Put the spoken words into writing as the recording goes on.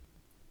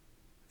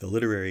The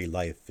Literary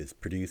Life is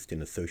produced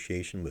in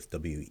association with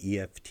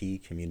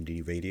WEFT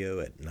Community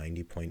Radio at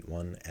 90.1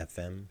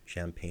 FM,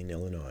 Champaign,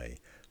 Illinois,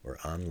 or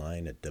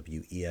online at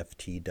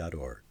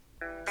weft.org.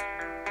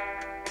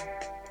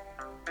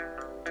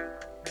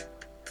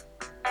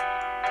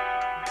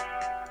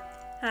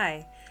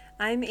 Hi,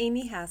 I'm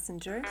Amy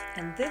Hassinger,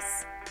 and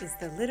this is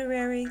The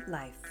Literary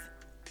Life.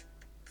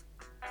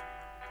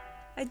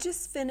 I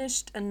just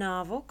finished a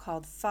novel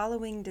called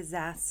Following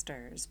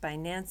Disasters by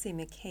Nancy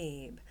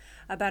McCabe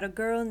about a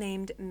girl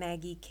named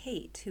Maggie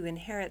Kate who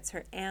inherits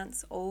her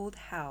aunt's old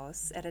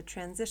house at a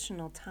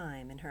transitional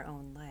time in her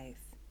own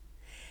life.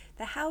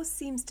 The house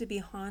seems to be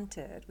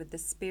haunted with the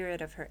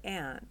spirit of her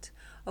aunt,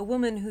 a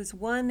woman whose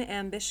one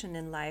ambition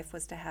in life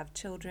was to have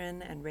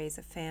children and raise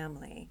a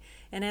family,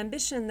 an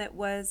ambition that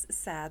was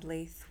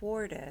sadly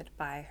thwarted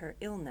by her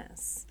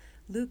illness,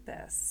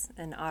 lupus,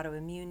 an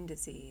autoimmune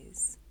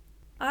disease.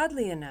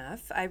 Oddly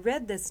enough, I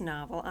read this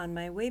novel on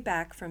my way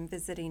back from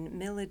visiting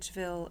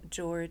Milledgeville,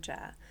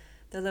 Georgia,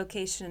 the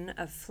location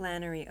of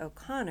Flannery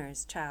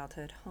O'Connor's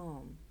childhood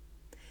home.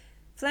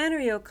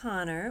 Flannery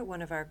O'Connor,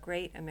 one of our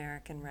great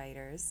American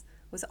writers,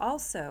 was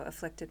also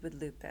afflicted with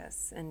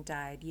lupus and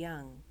died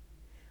young.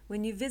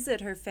 When you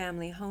visit her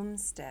family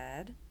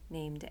homestead,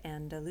 named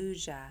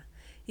Andalusia,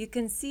 you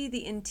can see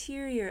the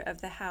interior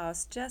of the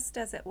house just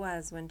as it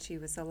was when she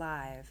was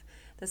alive,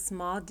 the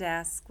small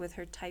desk with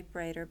her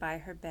typewriter by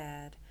her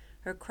bed,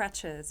 her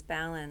crutches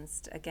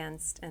balanced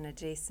against an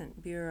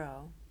adjacent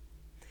bureau.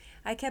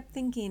 I kept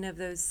thinking of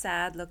those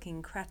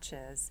sad-looking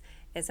crutches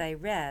as I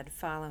read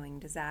Following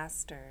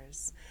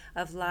Disasters,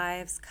 of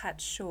lives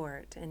cut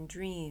short and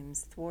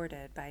dreams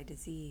thwarted by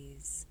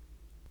disease.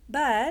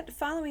 But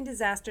Following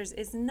Disasters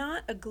is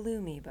not a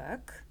gloomy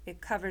book.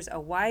 It covers a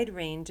wide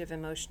range of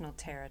emotional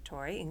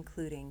territory,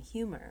 including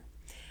humor.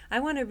 I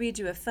want to read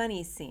you a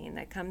funny scene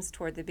that comes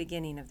toward the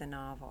beginning of the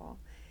novel.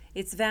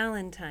 It's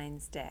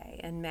Valentine's Day,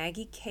 and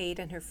Maggie Kate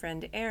and her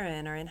friend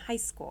Erin are in high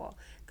school,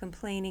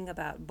 complaining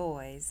about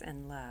boys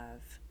and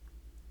love.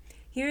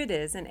 Here it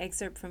is, an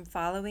excerpt from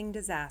Following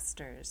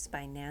Disasters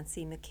by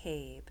Nancy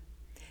McCabe.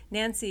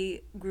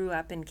 Nancy grew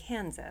up in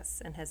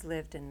Kansas and has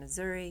lived in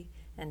Missouri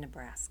and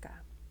Nebraska.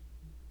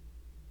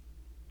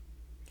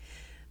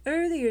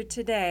 Earlier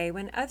today,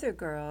 when other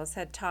girls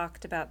had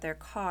talked about their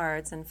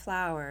cards and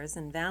flowers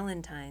and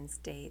Valentine's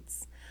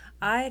dates,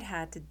 I'd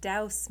had to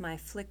douse my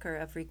flicker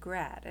of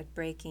regret at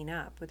breaking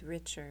up with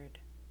Richard.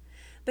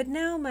 But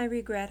now my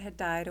regret had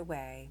died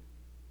away.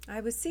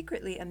 I was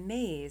secretly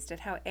amazed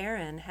at how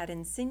Erin had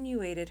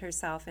insinuated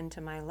herself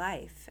into my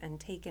life and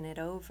taken it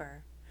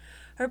over.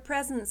 Her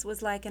presence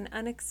was like an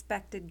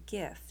unexpected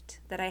gift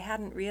that I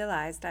hadn't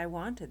realized I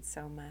wanted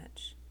so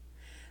much.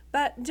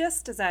 But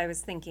just as I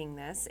was thinking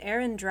this,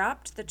 Erin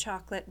dropped the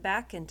chocolate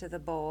back into the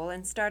bowl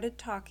and started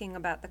talking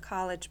about the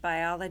college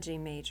biology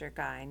major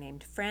guy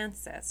named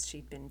Francis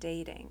she'd been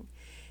dating.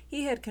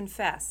 He had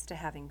confessed to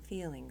having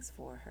feelings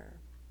for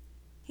her.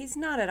 "He's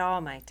not at all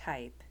my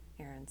type,"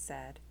 Erin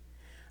said.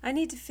 "I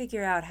need to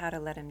figure out how to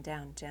let him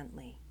down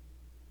gently."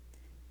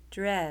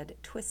 Dread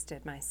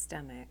twisted my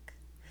stomach.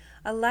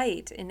 A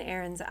light in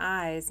Erin's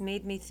eyes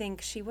made me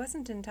think she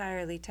wasn't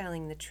entirely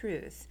telling the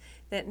truth,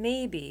 that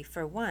maybe,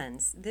 for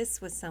once, this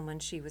was someone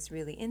she was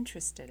really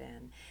interested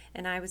in,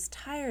 and I was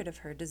tired of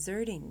her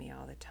deserting me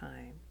all the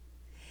time.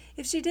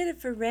 If she did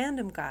it for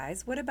random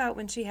guys, what about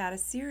when she had a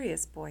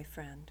serious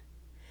boyfriend?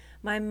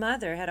 My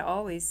mother had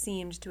always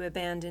seemed to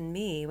abandon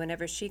me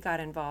whenever she got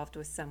involved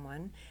with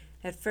someone,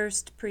 at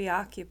first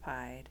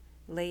preoccupied,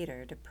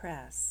 later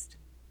depressed.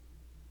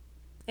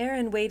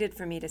 Erin waited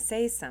for me to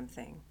say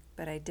something,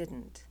 but I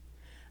didn't.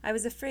 I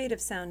was afraid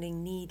of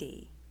sounding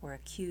needy or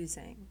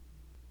accusing.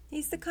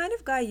 "He's the kind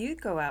of guy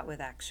you'd go out with,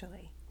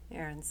 actually,"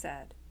 Erin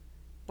said.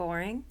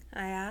 "Boring?"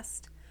 I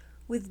asked.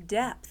 "With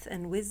depth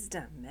and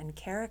wisdom and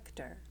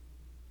character."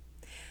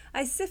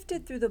 I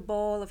sifted through the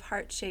bowl of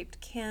heart-shaped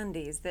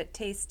candies that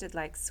tasted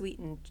like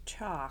sweetened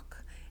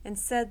chalk and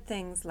said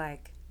things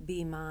like,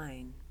 "Be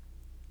mine."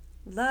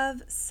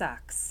 "Love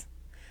sucks."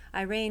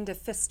 I rained a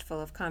fistful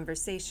of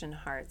conversation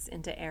hearts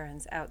into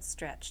Erin's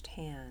outstretched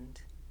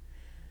hand.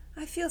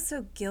 "I feel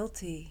so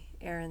guilty,"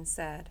 Erin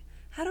said.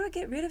 "How do I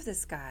get rid of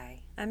this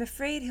guy? I'm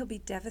afraid he'll be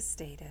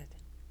devastated."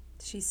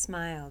 She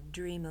smiled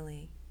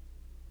dreamily.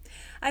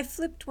 I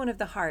flipped one of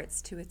the hearts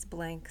to its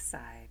blank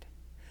side.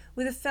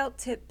 With a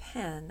felt-tip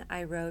pen,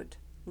 I wrote,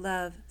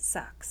 "Love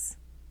sucks."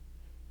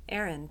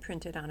 Erin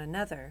printed on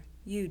another,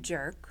 "You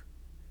jerk."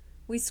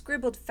 We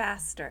scribbled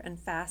faster and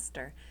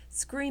faster,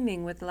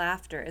 screaming with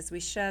laughter as we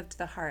shoved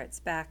the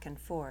hearts back and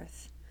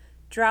forth.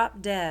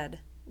 "Drop dead.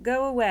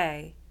 Go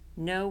away.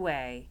 No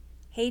way.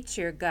 Hate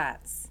your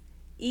guts.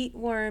 Eat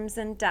worms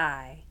and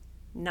die.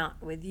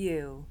 Not with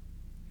you."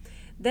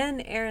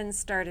 Then Erin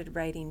started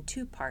writing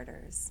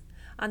two-parters.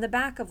 On the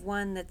back of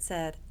one that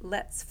said,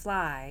 "Let's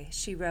fly,"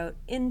 she wrote,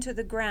 "Into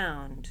the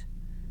ground."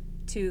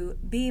 To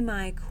 "Be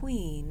my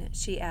queen,"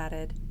 she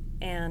added,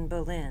 "Anne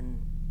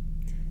Boleyn."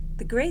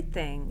 "The great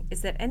thing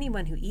is that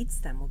anyone who eats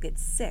them will get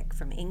sick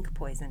from ink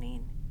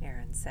poisoning,"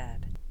 Erin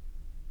said.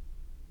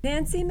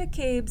 Nancy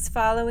McCabe's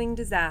Following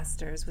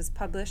Disasters was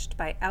published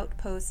by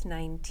Outpost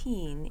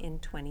 19 in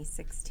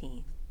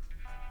 2016.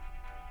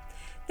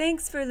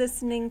 Thanks for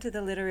listening to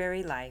The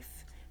Literary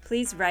Life.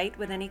 Please write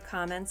with any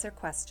comments or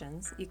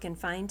questions. You can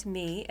find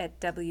me at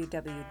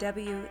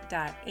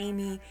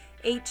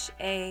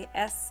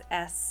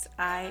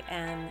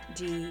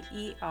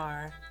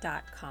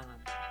www.amyhassinger.com.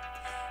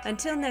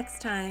 Until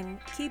next time,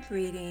 keep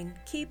reading,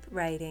 keep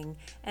writing,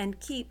 and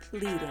keep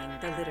leading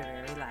the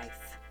literary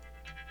life.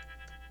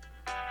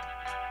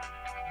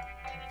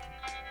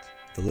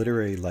 The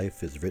Literary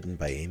Life is written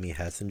by Amy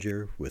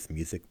Hassinger with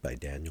music by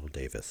Daniel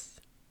Davis.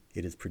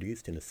 It is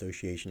produced in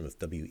association with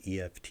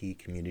WEFT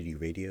Community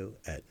Radio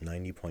at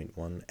 90.1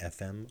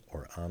 FM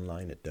or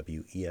online at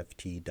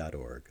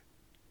weft.org.